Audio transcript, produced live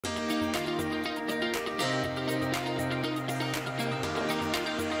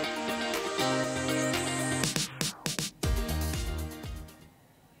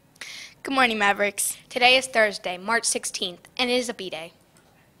Good morning, Mavericks. Today is Thursday, March 16th, and it is a B-Day.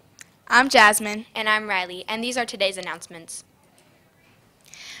 I'm Jasmine. And I'm Riley, and these are today's announcements.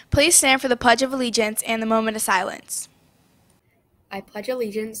 Please stand for the Pledge of Allegiance and the moment of silence. I pledge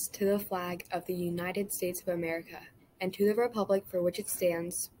allegiance to the flag of the United States of America and to the republic for which it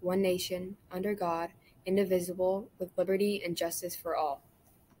stands, one nation, under God, indivisible, with liberty and justice for all.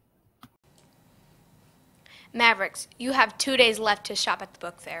 Mavericks, you have 2 days left to shop at the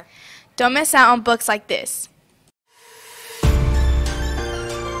book fair. Don't miss out on books like this.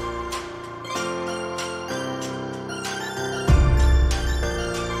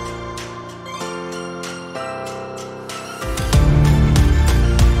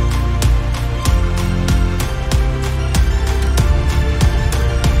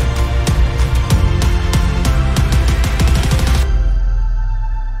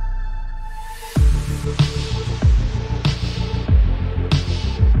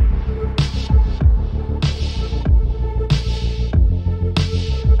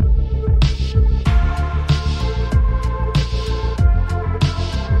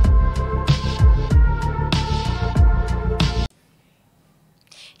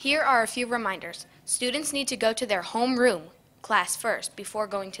 Here are a few reminders. Students need to go to their homeroom class first before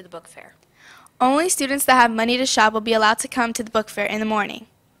going to the book fair. Only students that have money to shop will be allowed to come to the book fair in the morning.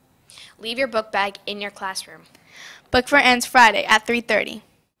 Leave your book bag in your classroom. Book fair ends Friday at 3:30.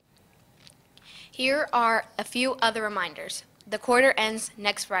 Here are a few other reminders. The quarter ends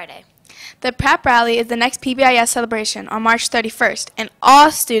next Friday. The prep rally is the next PBIS celebration on March 31st, and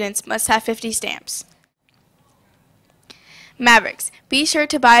all students must have 50 stamps. Mavericks, be sure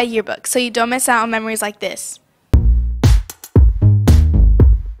to buy a yearbook so you don't miss out on memories like this.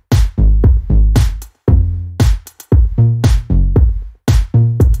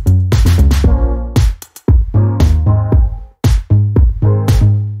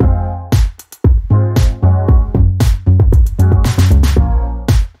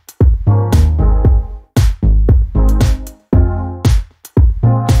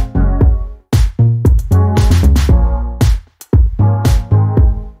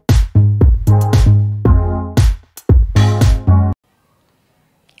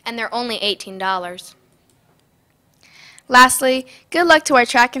 And they're only $18. Lastly, good luck to our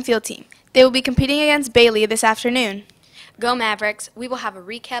track and field team. They will be competing against Bailey this afternoon. Go Mavericks. We will have a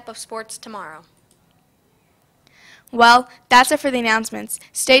recap of sports tomorrow. Well, that's it for the announcements.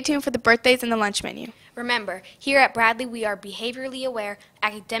 Stay tuned for the birthdays and the lunch menu. Remember, here at Bradley, we are behaviorally aware,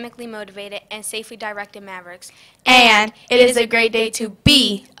 academically motivated, and safely directed Mavericks. And it is a great day to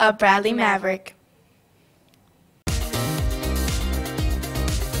be a Bradley Maverick.